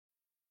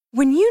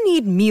When you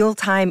need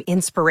mealtime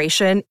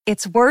inspiration,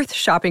 it's worth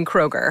shopping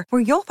Kroger,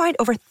 where you'll find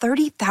over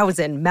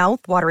 30,000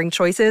 mouth-watering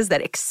choices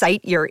that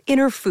excite your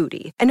inner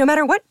foodie. And no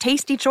matter what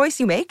tasty choice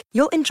you make,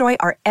 you'll enjoy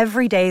our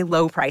everyday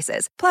low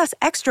prices, plus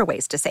extra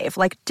ways to save,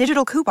 like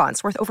digital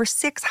coupons worth over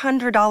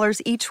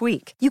 $600 each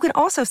week. You can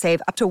also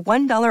save up to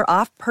 $1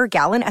 off per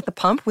gallon at the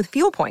pump with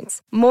fuel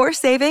points. More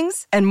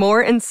savings and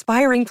more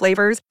inspiring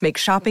flavors make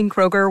shopping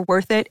Kroger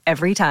worth it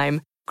every time.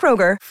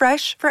 Kroger,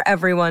 fresh for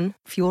everyone.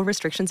 Fuel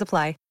restrictions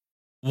apply.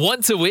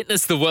 Want to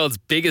witness the world's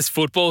biggest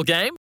football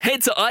game?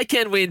 Head to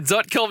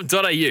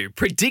iCanWin.com.au,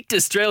 predict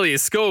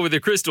Australia's score with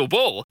a crystal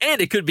ball, and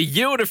it could be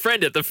you and a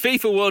friend at the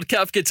FIFA World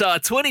Cup Qatar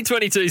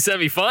 2022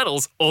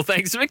 semi-finals, all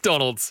thanks to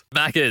McDonald's.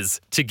 Maccas,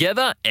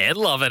 together and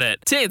loving it.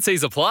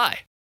 TNCs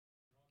apply.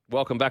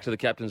 Welcome back to the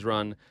Captain's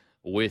Run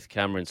with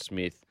Cameron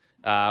Smith.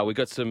 We've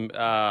got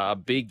a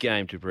big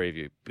game to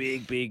preview.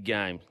 Big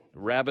game.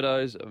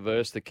 Rabbitohs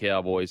versus the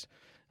Cowboys.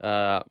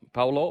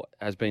 Paulo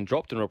has been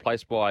dropped and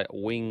replaced by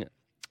wing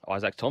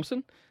Isaac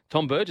Thompson.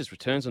 Tom Burgess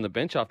returns on the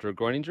bench after a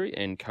groin injury,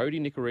 and Cody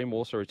Nikorima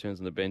also returns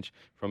on the bench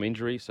from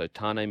injury, so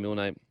Tane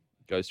Milne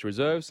goes to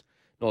reserves.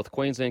 North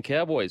Queensland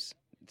Cowboys.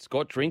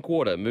 Scott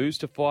Drinkwater moves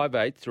to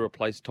 5'8" to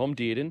replace Tom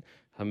Dearden.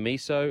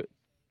 Hamiso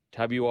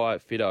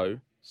Tabuai Fido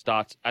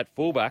starts at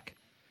fullback.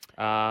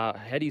 How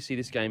do you see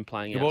this game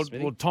playing out,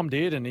 Well, Tom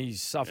Dearden,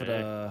 he's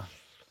suffered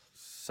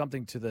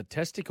something to the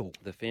testicle.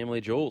 The family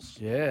jewels.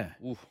 Yeah.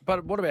 Oof.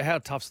 But what about how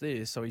tough's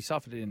this? So he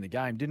suffered it in the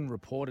game, didn't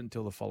report it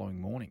until the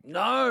following morning.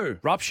 No.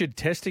 Ruptured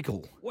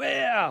testicle.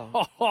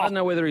 Wow. I don't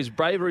know whether he's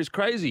brave or he's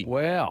crazy.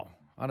 Wow.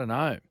 I don't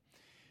know.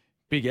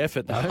 Big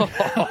effort, though.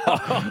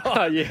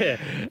 Yeah,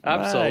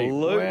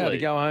 absolutely. Wow, to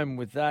go home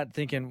with that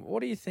thinking,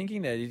 what are you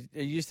thinking there? Are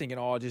you just thinking,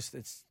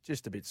 it's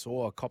just a bit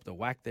sore. I copped a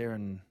whack there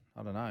and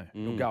I don't know.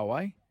 It'll go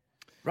away.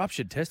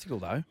 Ruptured testicle,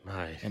 though.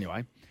 Mate.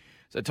 Anyway.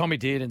 So Tommy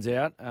Dearden's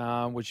out,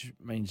 which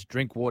means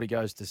Drinkwater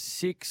goes to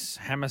 6.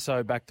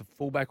 Hamiso back to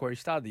fullback where he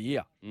started the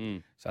year.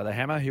 So the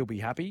Hammer, he'll be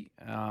happy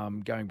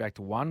going back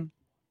to 1.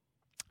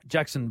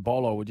 Jackson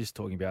Bolo, we're just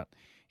talking about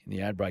in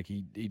the ad break.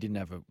 He didn't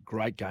have a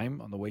great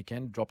game on the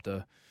weekend. Dropped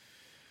a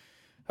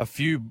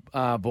few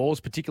balls,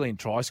 particularly in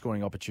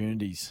try-scoring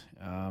opportunities.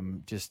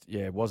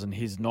 It wasn't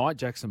his night,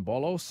 Jackson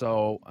Bolo.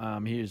 So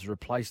he is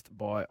replaced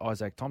by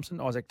Isaac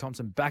Thompson. Isaac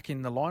Thompson back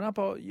in the lineup.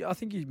 I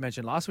think you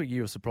mentioned last week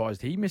you were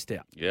surprised he missed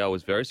out. Yeah, I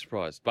was very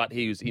surprised. But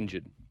he was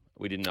injured.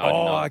 We didn't know.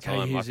 I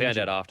found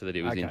out after that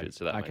he was injured,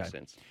 so that makes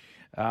sense.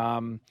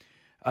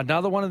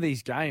 Another one of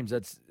these games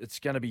it's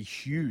going to be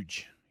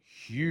huge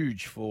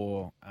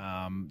for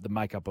the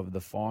makeup of the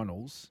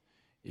finals.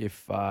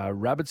 If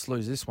Rabbits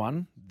lose this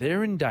one,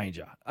 they're in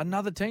danger.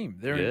 Another team,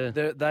 they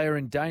are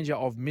in danger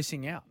of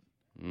missing out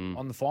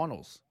on the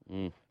finals.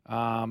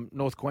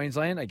 North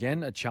Queensland,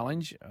 again, a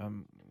challenge.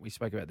 We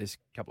spoke about this a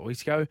couple of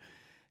weeks ago.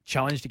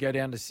 Challenge to go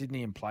down to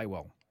Sydney and play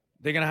well.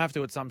 They're going to have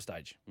to at some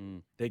stage.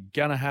 They're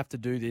going to have to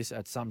do this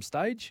at some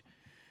stage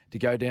to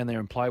go down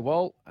there and play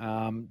well.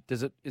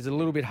 Is it a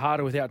little bit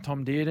harder without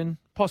Tom Dearden?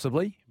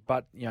 Possibly,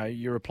 but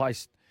you're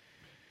replacing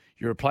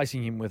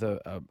him with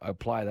a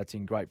player that's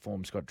in great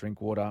form, Scott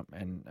Drinkwater,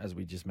 and as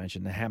we just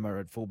mentioned, the Hammer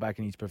at fullback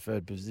in his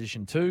preferred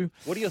position too.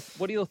 What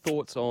are your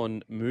thoughts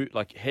on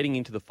heading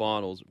into the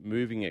finals,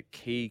 moving a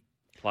key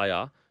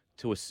player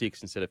to a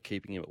 6 instead of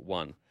keeping him at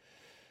 1?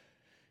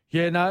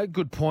 Yeah, no,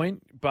 good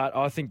point. But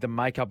I think the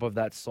makeup of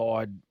that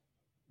side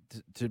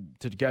to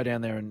go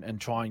down there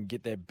and try and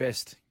get their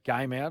best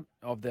game out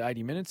of the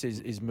 80 minutes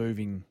is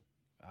moving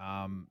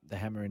the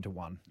Hammer into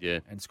 1. Yeah,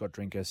 and Scott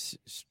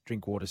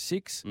Drinkwater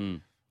 6.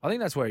 I think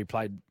that's where he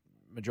played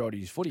majority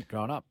of his footy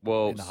growing up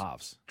in the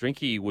halves.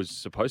 Drinky was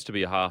supposed to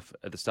be a half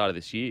at the start of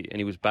this year, and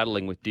he was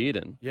battling with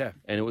Dearden. Yeah.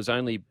 And it was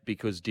only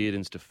because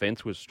Dearden's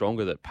defence was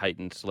stronger that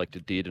Peyton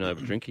selected Dearden over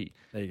Drinky.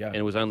 There you go. And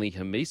it was only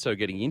Hamiso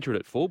getting injured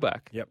at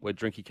fullback, where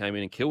Drinky came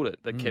in and killed it,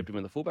 that kept him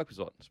in the fullback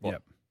spot.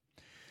 Yep.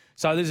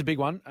 So this is a big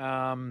one.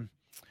 I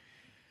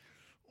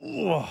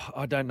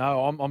don't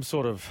know. I'm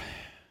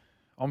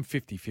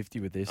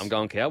 50-50 with this. I'm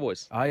going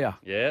Cowboys. Are you?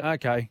 Yeah.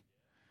 Okay.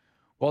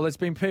 Well, there's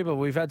been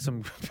we've had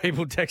some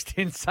people text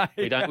in saying...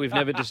 We've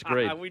never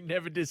disagreed. We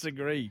never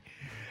disagree.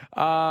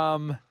 You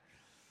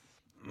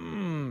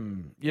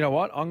know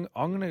what? I'm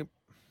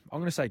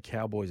gonna say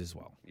Cowboys as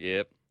well.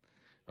 Yep.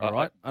 All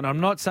right? And I'm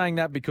not saying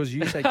that because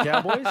you say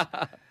Cowboys.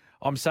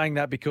 I'm saying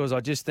that because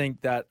I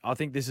think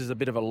this is a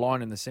bit of a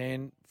line in the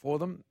sand for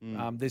them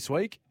this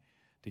week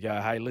to go,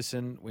 hey,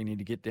 listen, we need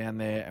to get down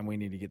there and we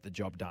need to get the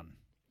job done.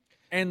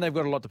 And they've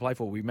got a lot to play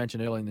for. We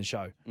mentioned earlier in the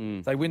show.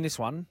 If they win this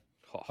one,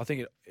 I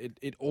think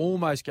it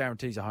almost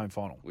guarantees a home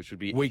final. Which would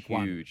be Week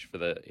huge for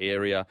the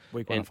area.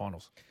 Week 1 of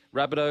finals.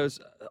 Rabbitohs,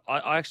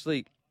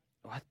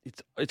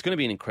 it's going to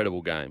be an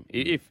incredible game.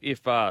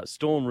 If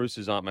Storm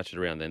Roosters aren't matched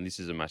around, then this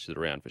is a matched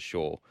around for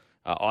sure.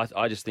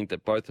 I just think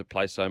that both have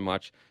played so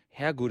much.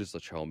 How good has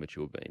Latrell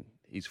Mitchell been?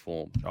 His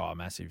form. Oh,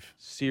 massive.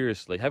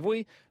 Seriously. Have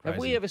we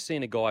ever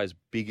seen a guy as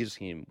big as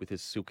him with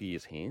as silky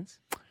as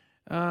hands?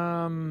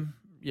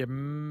 Yeah,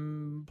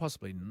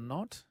 possibly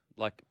not.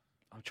 Like,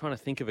 I'm trying to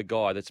think of a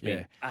guy that's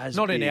been as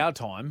not big. in our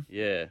time.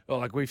 Yeah. Well,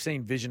 like we've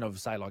seen vision of,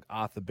 say, like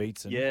Arthur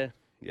Beetson. Yeah.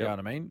 You know what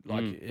I mean?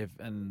 Like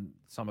and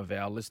some of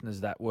our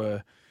listeners that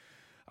were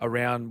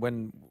around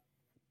when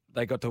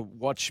they got to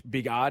watch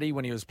Big Artie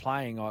when he was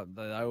playing.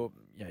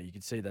 You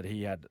could see that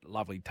he had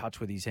lovely touch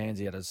with his hands.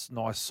 He had a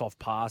nice soft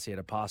pass. He had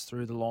a pass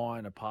through the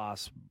line, a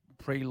pass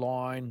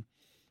pre-line,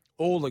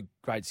 all the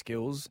great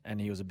skills, and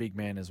he was a big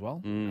man as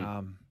well.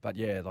 But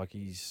yeah, like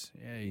he's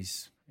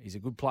a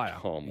good player.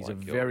 Oh my he's a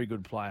God. very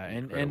good player,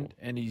 Incredible.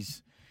 and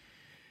he's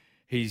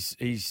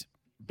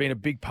been a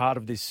big part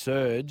of this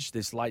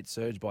late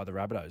surge by the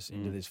Rabbitohs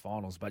into this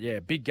finals. But yeah,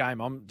 big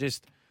game. I'm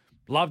just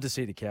love to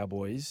see the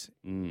Cowboys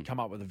come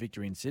up with a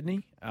victory in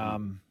Sydney.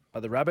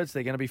 But the Rabbits,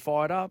 they're going to be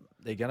fired up.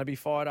 They're going to be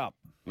fired up.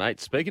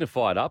 Mate, speaking of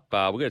fired up,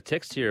 we've got a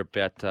text here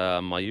about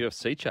my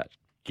UFC chat.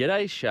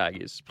 G'day,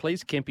 Shaggers.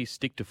 Please, Kempy,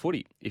 stick to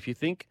footy. If you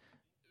think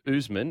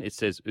Usman, it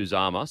says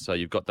Uzama, so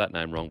you've got that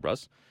name wrong,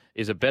 Brus,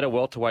 is a better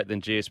welterweight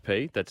than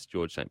GSP, that's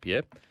George St.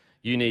 Pierre,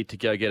 you need to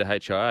go get a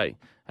HIA.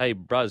 Hey,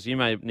 Bruz, you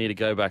may need to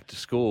go back to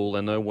school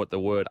and know what the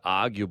word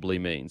arguably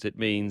means. It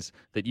means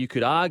that you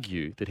could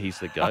argue that he's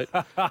the GOAT.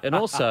 And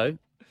also,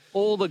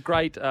 all the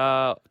great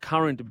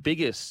current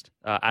biggest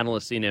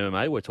analysts in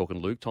MMA, we're talking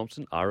Luke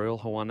Thompson, Ariel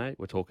Helwani,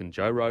 we're talking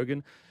Joe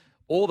Rogan,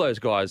 all those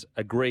guys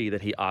agree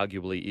that he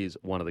arguably is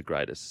one of the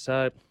greatest.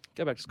 So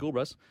go back to school,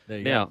 Bruz. There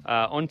you go. go.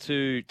 On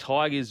to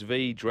Tigers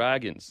v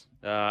Dragons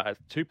at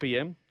 2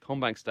 p.m,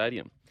 Combank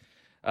Stadium.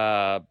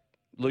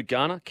 Luke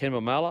Garner, Ken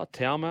Mamala,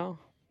 Taumau,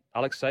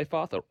 Alex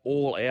Seyfarth are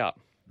all out.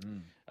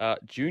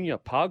 Junior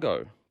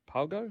Pargo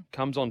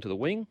comes onto the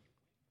wing.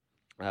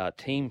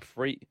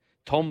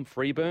 Tom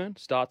Freeburn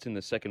starts in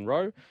the second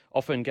row.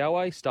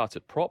 Offengawe starts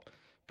at prop.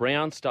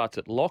 Brown starts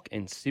at lock,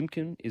 and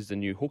Simpkin is the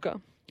new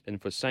hooker. And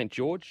for St.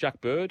 George,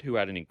 Jack Bird, who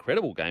had an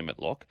incredible game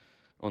at lock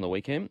on the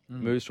weekend,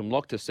 moves from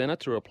lock to centre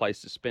to replace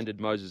suspended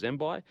Moses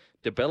Mbai.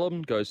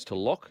 DeBellum goes to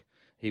lock.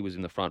 He was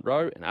in the front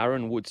row. And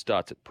Aaron Wood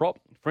starts at prop.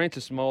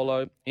 Francis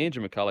Molo,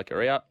 Andrew McCulloch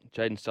are out.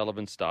 Jaden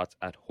Sullivan starts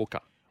at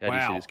hooker. How do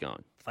you see this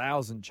going?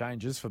 1,000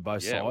 changes for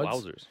both sides.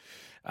 Wowzers.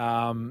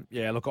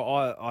 Look,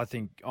 I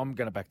think I'm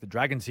going to back the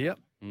Dragons here.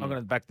 I'm going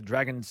to back the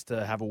Dragons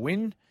to have a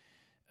win.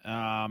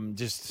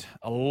 Just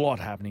a lot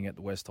happening at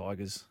the West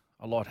Tigers.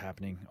 A lot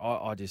happening.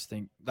 I just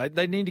think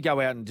they need to go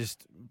out and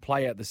just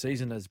play out the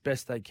season as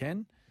best they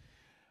can.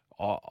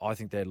 I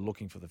think they're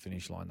looking for the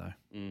finish line, though.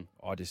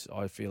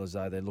 I feel as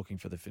though they're looking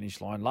for the finish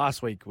line.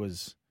 Last week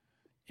was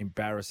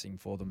embarrassing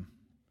for them.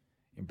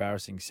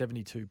 Embarrassing.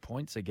 72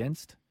 points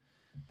against.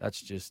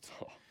 It's just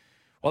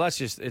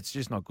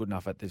not good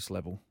enough at this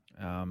level.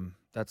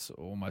 That's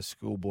almost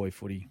schoolboy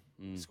footy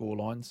score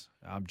lines,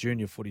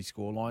 junior footy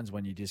score lines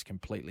when you're just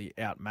completely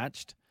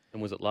outmatched.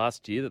 And was it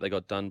last year that they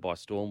got done by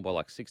Storm by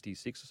like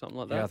 66 or something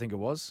like that? Yeah, I think it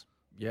was.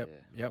 Yep.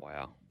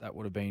 Wow. That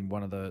would have been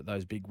one of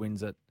those big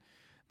wins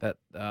that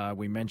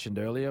we mentioned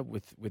earlier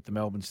with the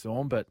Melbourne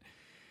Storm. But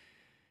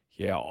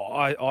yeah,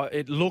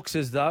 it looks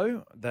as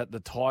though that the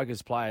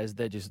Tigers players,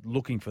 they're just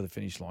looking for the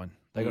finish line.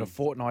 They got a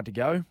fortnight to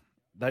go.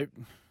 They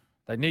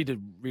need to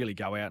really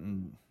go out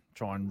and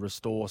try and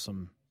restore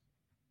some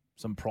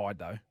pride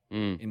though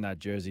in that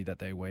jersey that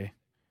they wear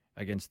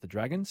against the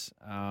Dragons.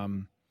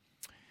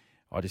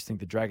 I just think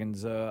the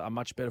Dragons are a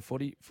much better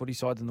footy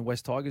side than the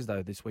West Tigers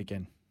though this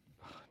weekend.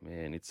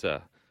 Man, it's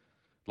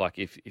like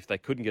if they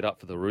couldn't get up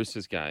for the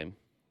Roosters game,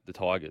 the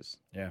Tigers.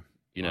 Yeah,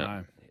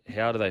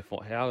 how are they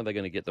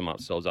going to get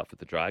themselves up for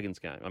the Dragons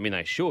game? I mean,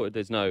 they should.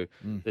 There's no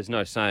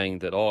saying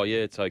that. Oh, yeah,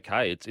 it's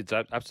okay. It's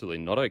absolutely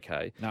not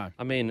okay. No.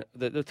 I mean,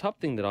 the tough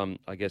thing that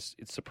I guess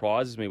it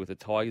surprises me with the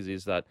Tigers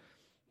is that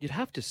you'd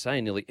have to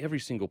say nearly every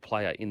single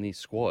player in this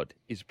squad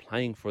is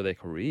playing for their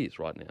careers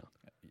right now.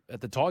 At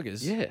the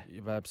Tigers, yeah,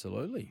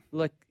 absolutely.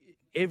 Like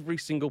every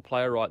single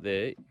player right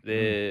there,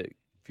 their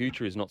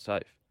future is not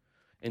safe,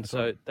 and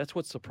that's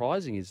what's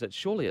surprising is that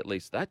surely at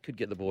least that could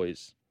get the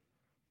boys.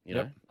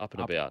 Up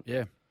and about.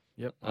 Yeah.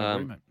 Yep. I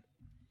agree, mate.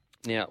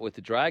 Now, with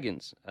the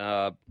Dragons,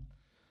 look,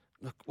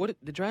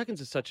 the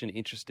Dragons are such an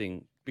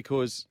interesting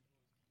because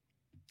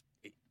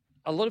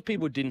a lot of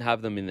people didn't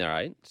have them in their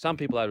 8. Some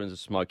people had them as a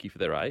smoky for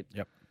their 8.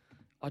 Yep.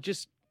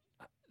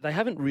 They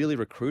haven't really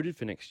recruited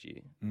for next year.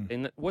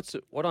 And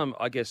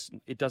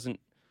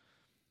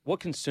what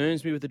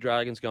concerns me with the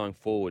Dragons going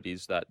forward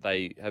is that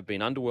they have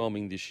been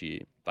underwhelming this year.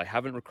 They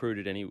haven't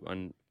recruited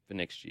anyone for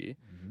next year.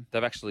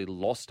 They've actually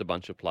lost a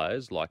bunch of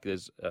players. Like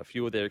there's a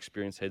few of their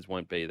experienced heads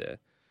won't be there.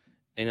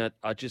 And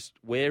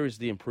where is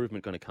the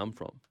improvement going to come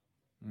from?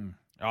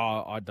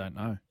 I don't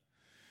know.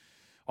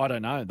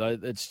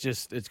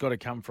 It's got to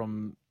come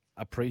from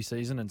a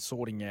preseason and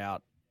sorting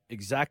out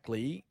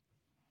exactly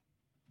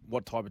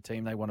what type of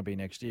team they want to be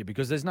next year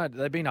because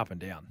they've been up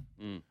and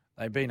down.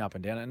 They've been up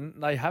and down,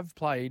 and they have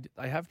played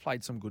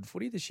some good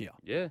footy this year.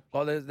 Yeah,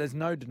 like there's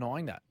no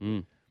denying that.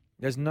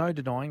 There's no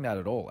denying that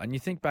at all. And you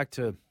think back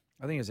to,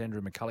 I think it was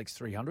Andrew McCulloch's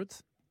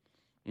 300th.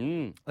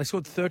 They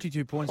scored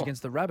 32 points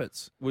against the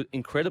Rabbits.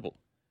 Incredible.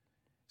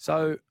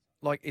 So,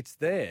 like, it's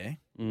there.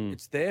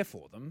 It's there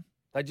for them.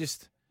 They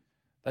just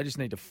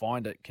need to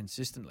find it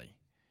consistently.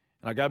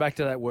 And I go back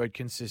to that word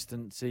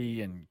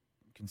consistency and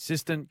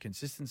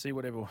consistency,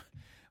 whatever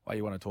way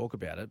you want to talk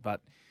about it.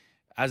 But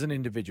as an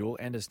individual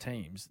and as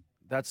teams,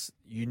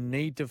 you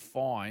need to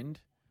find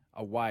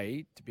a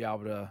way to be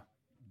able to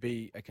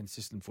be a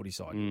consistent footy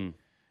side.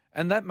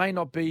 And that may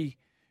not be,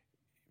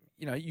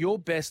 your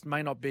best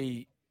may not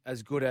be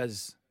as good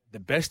as the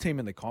best team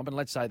in the comp. And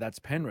let's say that's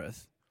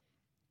Penrith,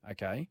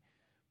 okay?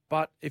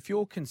 But if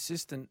you're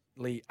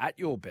consistently at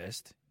your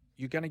best,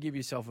 you're going to give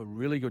yourself a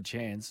really good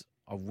chance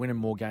of winning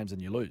more games than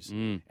you lose.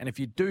 And if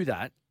you do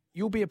that,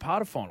 you'll be a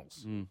part of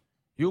finals.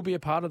 You'll be a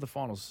part of the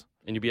finals.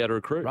 And you'll be able to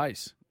recruit.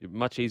 Race.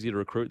 Much easier to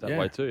recruit that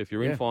way too. If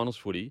you're in finals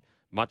footy,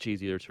 much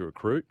easier to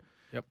recruit.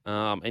 Yep.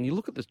 And you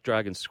look at this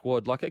Dragons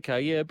squad, like,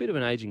 okay, yeah, a bit of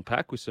an aging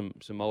pack with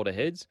some older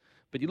heads,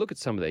 but you look at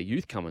some of their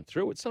youth coming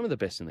through, it's some of the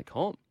best in the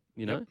comp,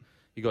 you know? Yep.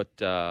 You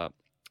got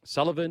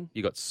Sullivan,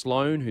 you got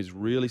Sloan, who's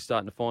really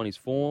starting to find his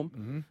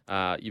form.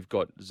 You've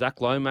got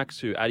Zach Lomax,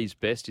 who at his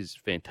best is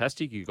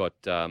fantastic. You've got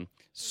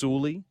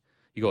Sully,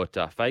 you got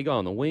Fago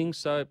on the wing.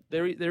 So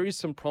there is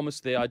some promise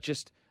there.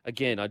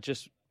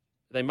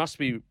 They must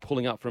be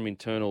pulling up from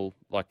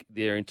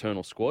their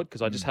internal squad,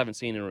 because I just haven't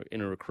seen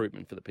in a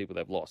recruitment for the people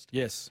they've lost.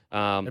 Yes.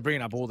 They're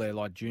bringing up all their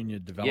junior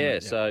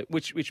development. Yeah, so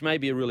which may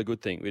be a really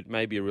good thing. It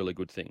may be a really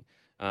good thing.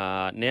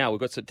 Now we've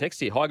got some text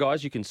here. Hi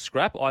guys, you can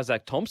scrap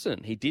Isaac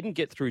Thompson. He didn't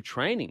get through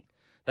training.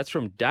 That's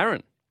from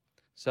Darren.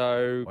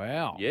 So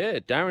wow. Yeah,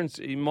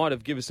 he might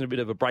have given us a bit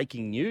of a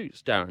breaking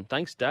news, Darren.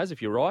 Thanks, Daz,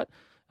 if you're right.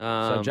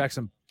 So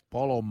Jackson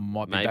Polo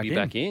might be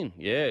back in.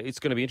 Yeah, it's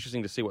going to be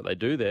interesting to see what they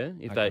do there.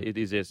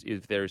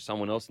 If there is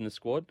someone else in the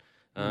squad,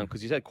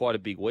 because he's had quite a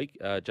big week,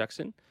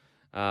 Jackson.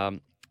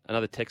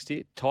 Another text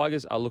here: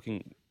 Tigers are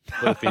looking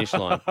for the finish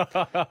line.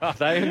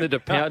 They're in the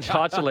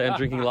departure lounge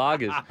drinking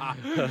lagers.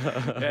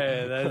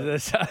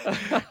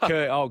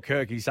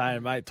 Kirk, he's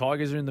saying, mate,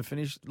 Tigers are in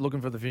the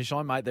looking for the finish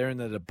line, mate. They're in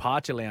the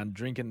departure lounge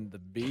drinking the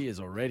beers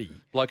already.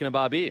 Bloke in a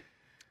bar beer.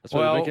 That's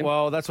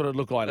what it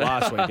looked like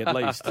last week, at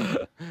least.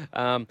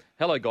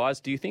 Hello, guys.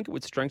 Do you think it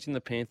would strengthen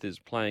the Panthers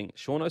playing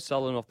Sean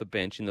O'Sullivan off the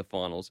bench in the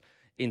finals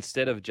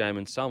instead of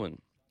Jamin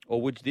Salmon? Or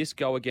would this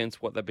go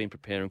against what they've been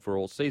preparing for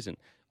all season?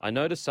 I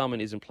noticed Salmon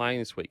isn't playing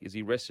this week. Is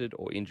he rested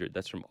or injured?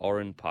 That's from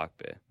Oren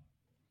Parkbear.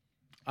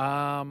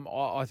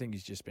 I think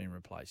he's just been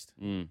replaced.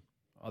 I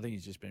think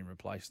he's just been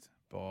replaced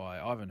by...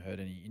 I haven't heard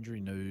any injury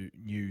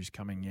news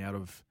coming out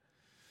of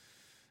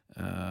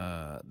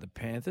the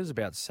Panthers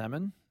about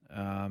Salmon.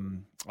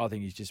 I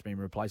think he's just been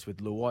replaced with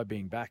Luai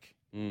being back.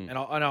 And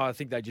I know, I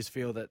think they just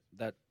feel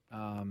that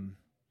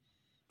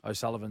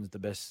O'Sullivan's the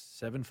best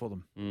seven for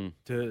them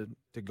to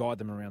guide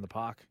them around the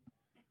park.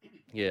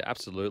 Yeah,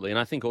 absolutely. And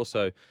I think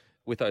also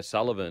with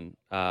O'Sullivan,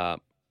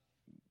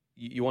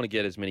 you want to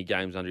get as many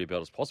games under your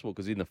belt as possible,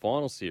 because in the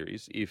final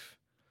series, if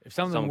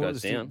someone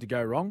goes down to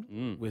go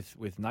wrong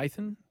with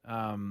Nathan,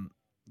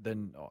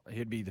 then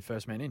he'd be the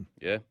first man in.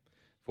 Yeah,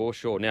 for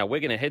sure. Now,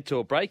 we're going to head to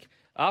a break.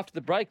 After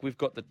the break, we've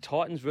got the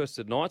Titans versus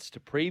the Knights to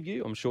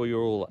preview. I'm sure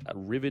you're all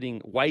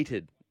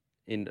waited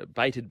in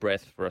bated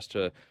breath for us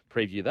to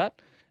preview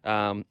that.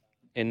 And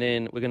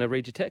then we're going to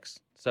read your texts.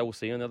 So we'll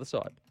see you on the other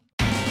side.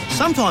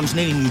 Sometimes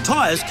needing new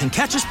tyres can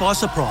catch us by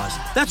surprise.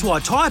 That's why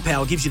Tyre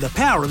Power gives you the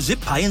power of Zip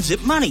Pay and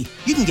Zip Money.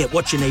 You can get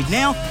what you need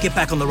now, get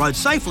back on the road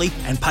safely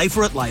and pay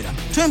for it later.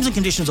 Terms and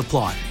conditions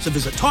apply. So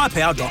visit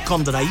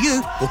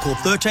tyrepower.com.au or call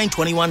 13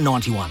 21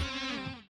 91.